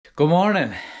Good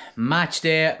morning. Match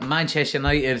day. Manchester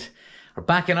United are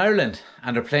back in Ireland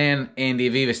and they're playing in the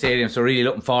Aviva Stadium, so really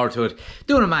looking forward to it.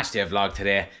 Doing a match day vlog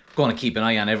today. Going to keep an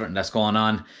eye on everything that's going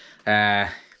on.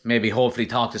 Maybe hopefully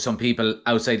talk to some people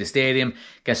outside the stadium,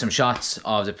 get some shots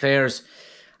of the players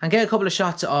and get a couple of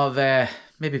shots of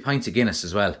maybe pints of Guinness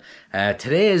as well.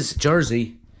 Today's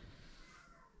jersey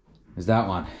is that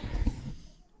one.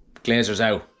 Glazers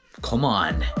out. Come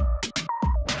on.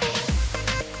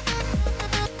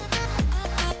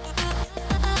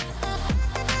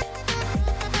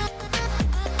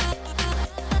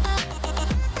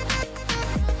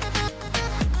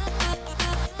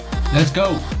 Let's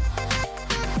go.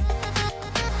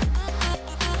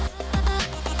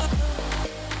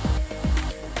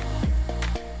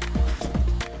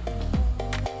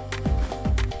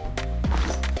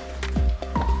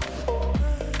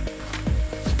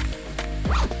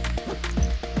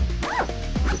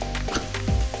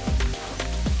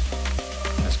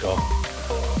 Let's go.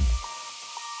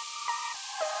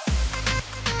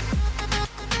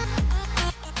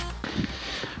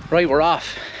 Right, we're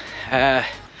off.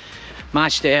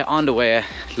 Match day on the way.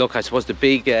 Look, I suppose the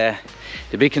big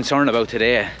concern about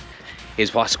today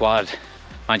is what squad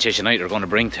Manchester United are going to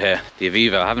bring to the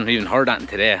Aviva. I haven't even heard that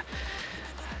today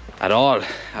at all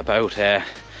about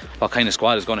what kind of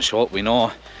squad is going to show up. We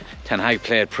know Ten Hag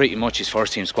played pretty much his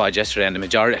first team squad yesterday, and the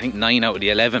majority, I think 9 out of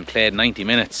the 11 played 90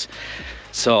 minutes.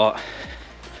 So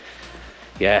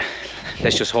yeah,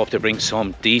 let's just hope they bring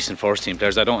some decent first team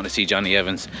players. I don't want to see Johnny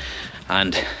Evans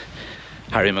and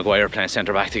Harry Maguire playing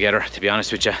centre back together, to be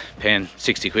honest with you, paying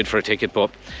 60 quid for a ticket,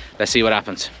 but let's see what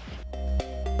happens.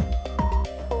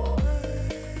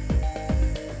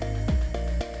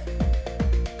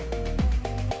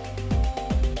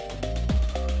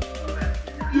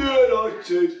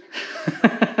 United.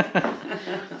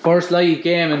 First live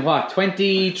game in what,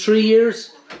 23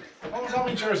 years? What was that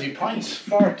in Jersey? Pints?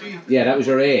 40? Yeah, that was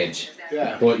your age.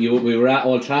 Yeah. But we were at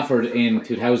Old Trafford in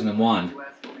 2001.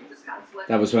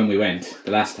 That was when we went,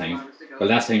 the last time. Well,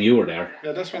 last time you were there.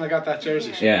 Yeah, that's when I got that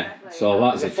jersey. Yeah, so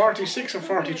what is it? 46 or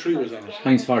 43 was on it.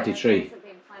 Mine's 43.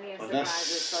 Well,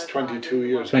 that's 22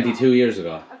 years. 22 years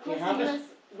ago. You have it?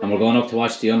 And we're going up to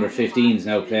watch the under-15s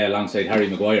now play alongside Harry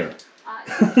Maguire.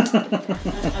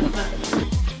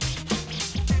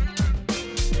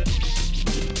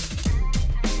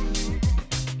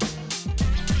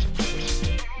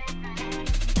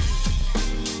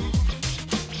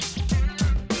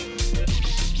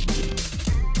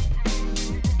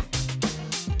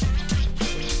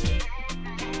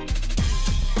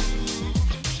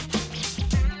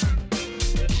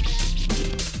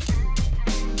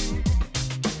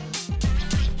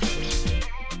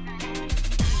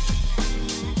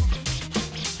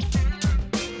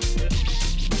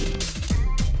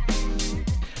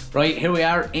 Right, here we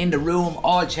are in the room,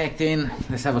 all checked in.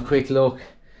 Let's have a quick look.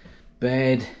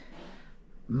 Bed,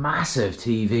 massive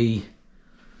TV,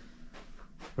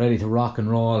 ready to rock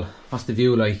and roll. What's the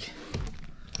view like?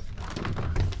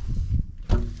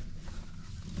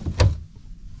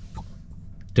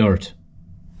 Dirt.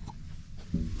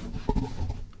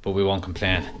 But we won't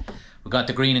complain. We got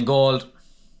the green and gold,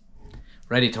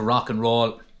 ready to rock and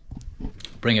roll.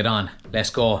 Bring it on, let's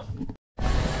go.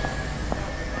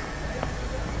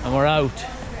 And we're out.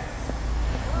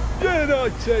 Yeah, no,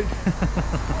 Jake.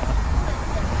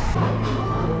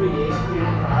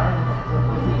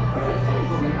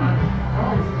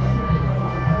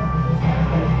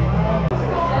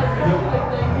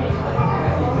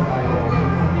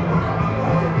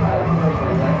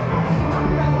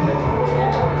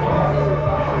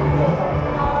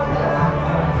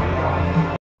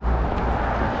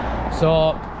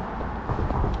 So,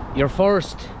 your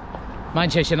first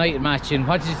Manchester United match in,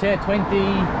 what did you say,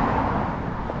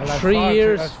 23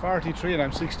 years? That's 43 and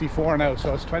I'm 64 now,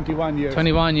 so it's 21 years.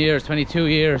 21 years, 22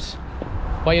 years.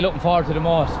 What are you looking forward to the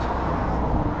most?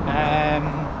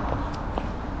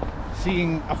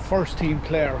 Seeing a first team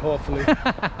player, hopefully.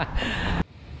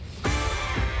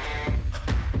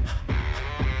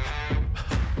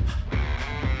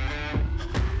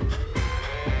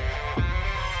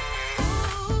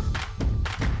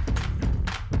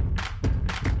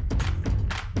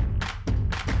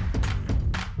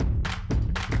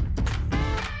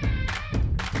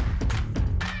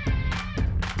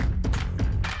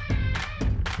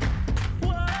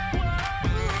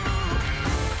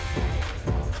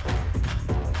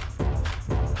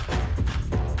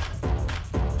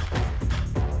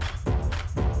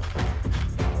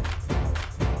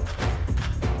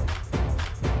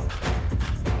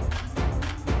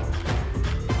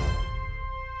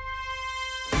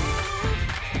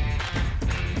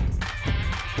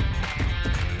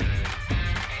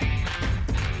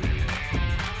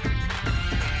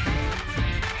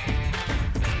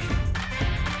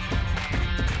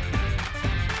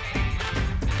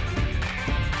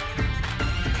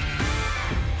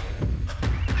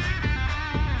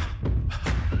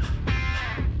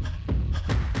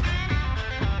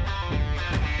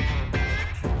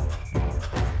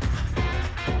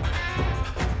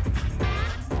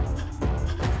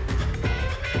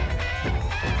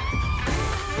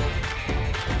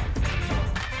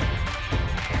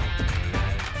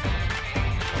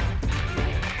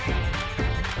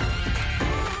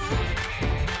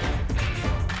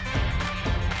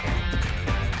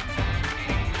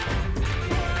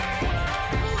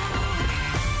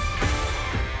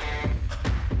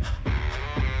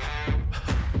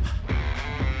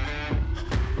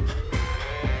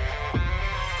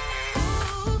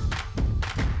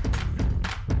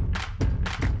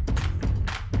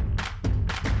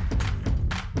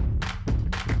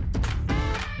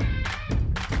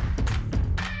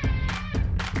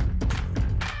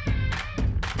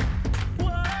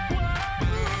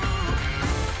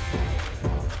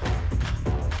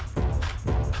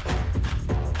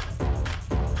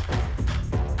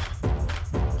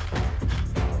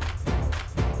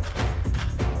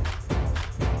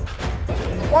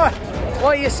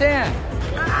 What are you saying?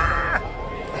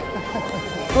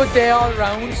 Good day all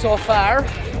round so far.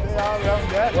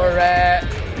 We're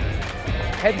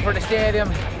heading for the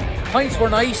stadium. Pints were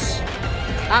nice.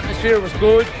 Atmosphere was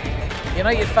good.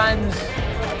 United fans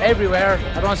everywhere.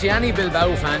 I don't see any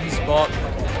Bilbao fans, but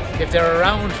if they're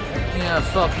around, yeah,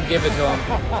 fucking give it to them.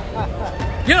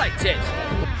 United!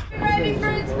 Ready for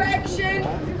inspection?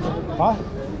 Huh?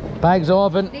 Bags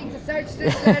open. Need to search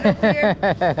this letter here.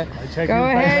 Go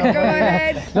ahead, go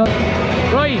ahead. No.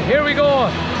 Right, here we go.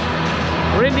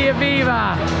 We're in the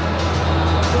Aviva.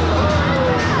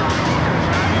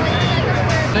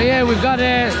 So yeah, we've got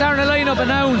starting the lineup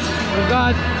announced. We've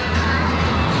got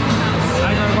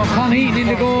Con Heaton in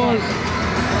the goal.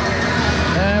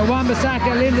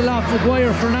 Wan-Bissaka, Lindelof,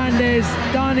 Maguire, Fernandez,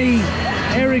 Donny,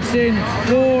 Ericsson,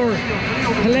 Gore,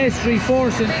 Palestri,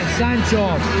 Forson and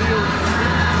Sancho.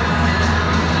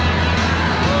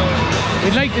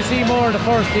 We'd like to see more of the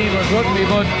first teamers, wouldn't we?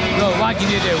 But look, what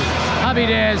can you do? Happy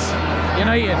days,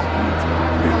 United.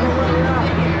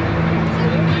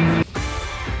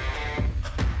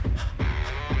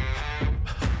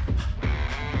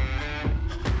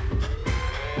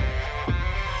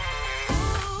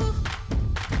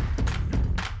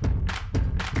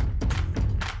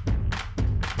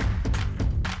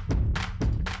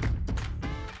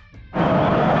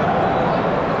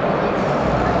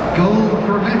 Goal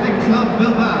for Athletic Club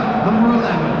Bilbao, number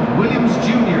 11, Williams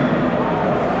Jr.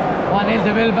 1-0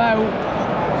 to Bilbao.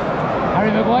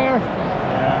 Harry Maguire?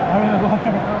 Yeah. Harry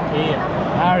Maguire? Yeah.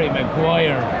 Harry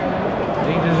Maguire. I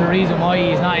think there's a reason why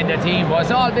he's not in the team, but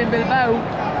it's all been Bilbao.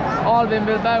 All been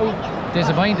Bilbao.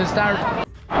 Disappointing start.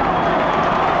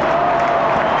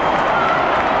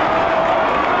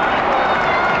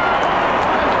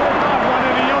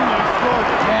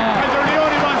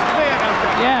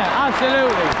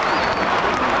 Absolutely.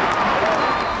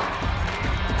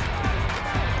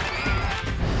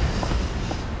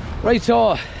 Right,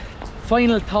 so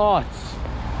final thoughts.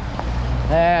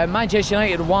 Manchester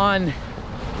United won.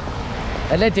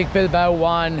 Athletic Bilbao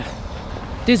won.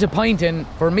 Disappointing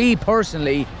for me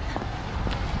personally.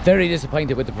 Very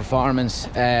disappointed with the performance.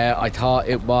 I thought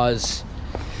it was,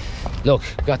 look,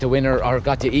 got the winner or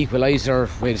got the equaliser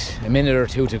with a minute or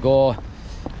two to go.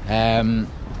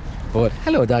 But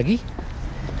hello, doggy.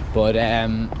 But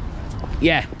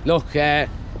yeah, look,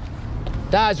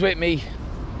 Dad's with me.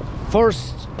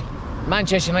 First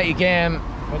Manchester United game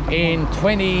in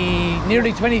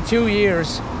nearly 22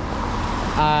 years.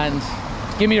 And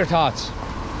give me your thoughts.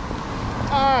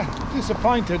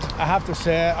 Disappointed, I have to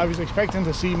say. I was expecting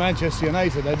to see Manchester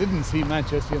United. I didn't see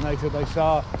Manchester United. I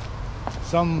saw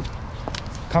some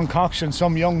concoction,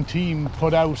 some young team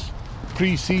put out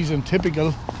pre-season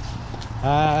typical.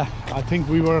 I think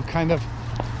we were kind of,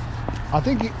 I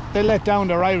think they let down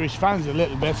their Irish fans a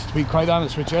little bit, to be quite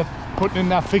honest with you, putting in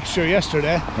that fixture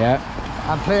yesterday,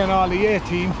 and playing all the A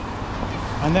team,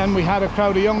 and then we had a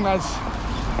crowd of young lads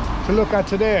to look at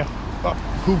today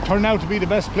who turned out to be the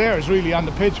best players really on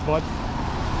the pitch, but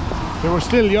they were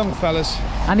still young fellas.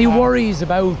 Any worries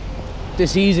about the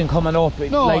season coming up,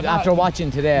 no, like after watching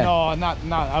today? No, not.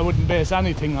 I wouldn't base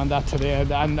anything on that today,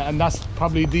 and that's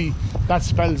probably that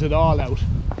spells it all out.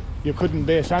 You couldn't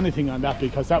base anything on that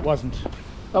because that wasn't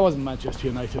Manchester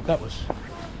United. That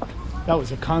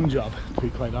was a con job, to be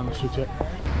quite honest with you.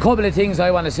 Couple of things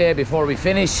I want to say before we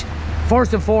finish.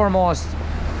 First and foremost,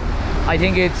 I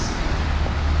think it's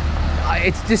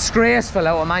disgraceful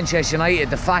out of Manchester United,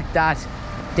 the fact that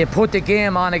they put the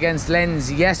game on against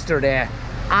Lens yesterday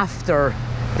after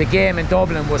the game in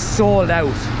Dublin was sold out.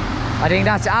 I think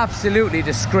that's absolutely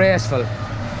disgraceful.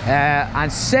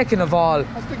 And second of all,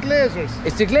 it's the Glazers.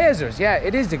 It's the Glazers, yeah,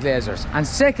 it is the Glazers. And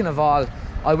second of all,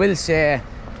 I will say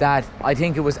that I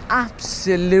think it was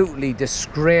absolutely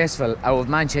disgraceful out of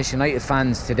Manchester United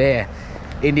fans today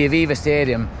in the Aviva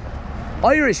Stadium.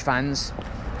 Irish fans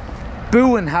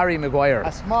booing Harry Maguire.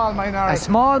 A small minority. A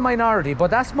small minority,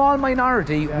 but that small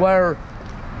minority were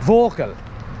vocal.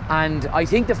 And I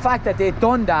think the fact that they'd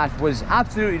done that was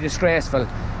absolutely disgraceful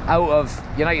out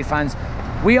of United fans.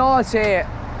 We all say,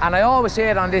 and I always say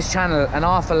it on this channel an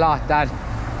awful lot, that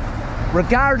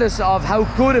regardless of how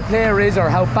good a player is or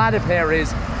how bad a player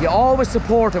is, you always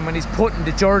support him when he's putting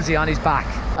the jersey on his back.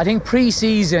 I think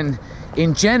pre-season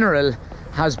in general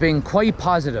has been quite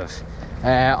positive.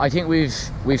 I think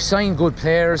we've signed good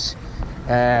players,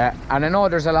 and I know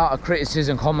there's a lot of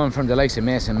criticism coming from the likes of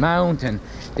Mason Mount and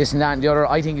this and that and the other.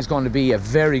 I think he's going to be a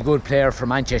very good player for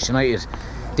Manchester United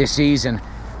this season.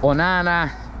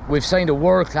 Onana, we've signed a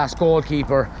world-class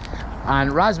goalkeeper,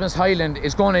 and Rasmus Højlund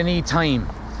is going to need time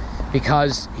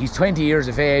because he's 20 years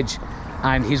of age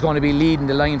and he's going to be leading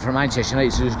the line for Manchester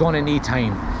United, so he's going to need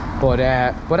time. But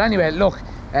anyway, look,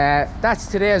 that's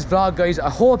today's vlog, guys. I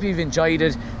hope you've enjoyed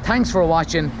it. Thanks for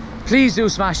watching. Please do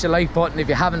smash the like button if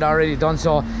you haven't already done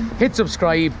so. Hit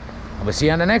subscribe, and we'll see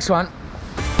you on the next one.